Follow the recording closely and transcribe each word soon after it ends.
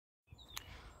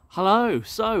Hello,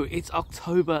 so it's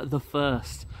October the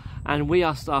 1st and we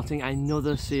are starting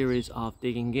another series of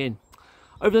digging in.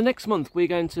 Over the next month we're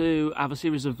going to have a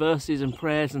series of verses and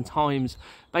prayers and times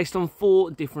based on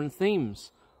 4 different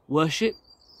themes: worship,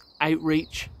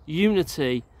 outreach,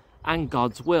 unity and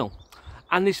God's will.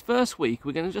 And this first week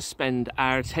we're going to just spend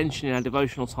our attention in our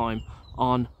devotional time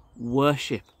on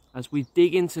worship as we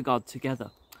dig into God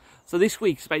together. So this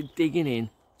week's about digging in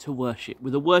to worship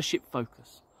with a worship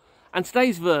focus. And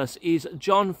today's verse is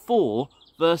John 4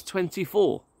 verse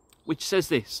 24, which says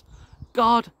this: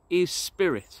 God is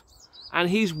spirit, and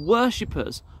his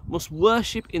worshippers must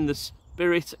worship in the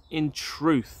spirit in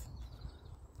truth.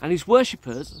 And his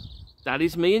worshippers, that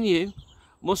is me and you,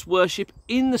 must worship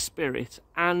in the spirit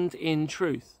and in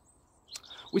truth.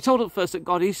 We told at first that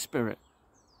God is spirit.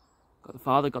 God the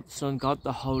Father, God the Son, God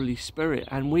the Holy Spirit.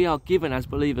 And we are given as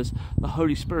believers the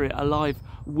Holy Spirit alive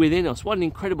within us. What an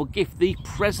incredible gift, the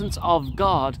presence of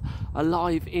God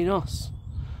alive in us.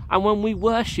 And when we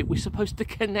worship, we're supposed to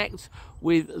connect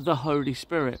with the Holy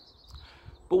Spirit.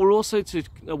 But we're also to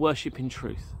worship in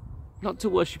truth, not to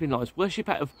worship in lies. Worship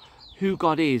out of who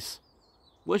God is.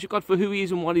 Worship God for who he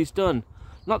is and what he's done.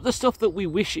 Not the stuff that we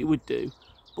wish he would do,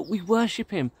 but we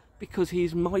worship him because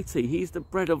he's mighty. He's the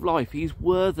bread of life. He's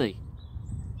worthy.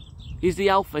 He's the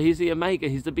Alpha, he's the Omega,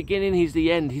 he's the beginning, he's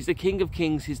the end. He's the King of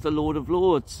Kings, he's the Lord of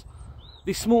Lords.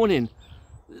 This morning,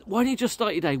 why don't you just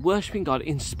start your day worshipping God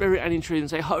in spirit and in truth and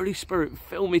say, Holy Spirit,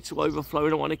 fill me to overflow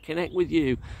and I want to connect with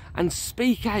you. And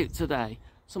speak out today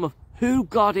some of who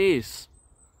God is.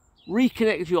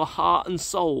 Reconnect your heart and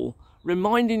soul,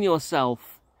 reminding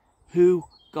yourself who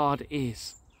God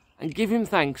is. And give him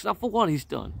thanks, not for what he's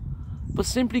done, but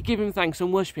simply give him thanks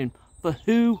and worship him for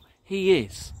who he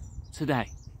is today.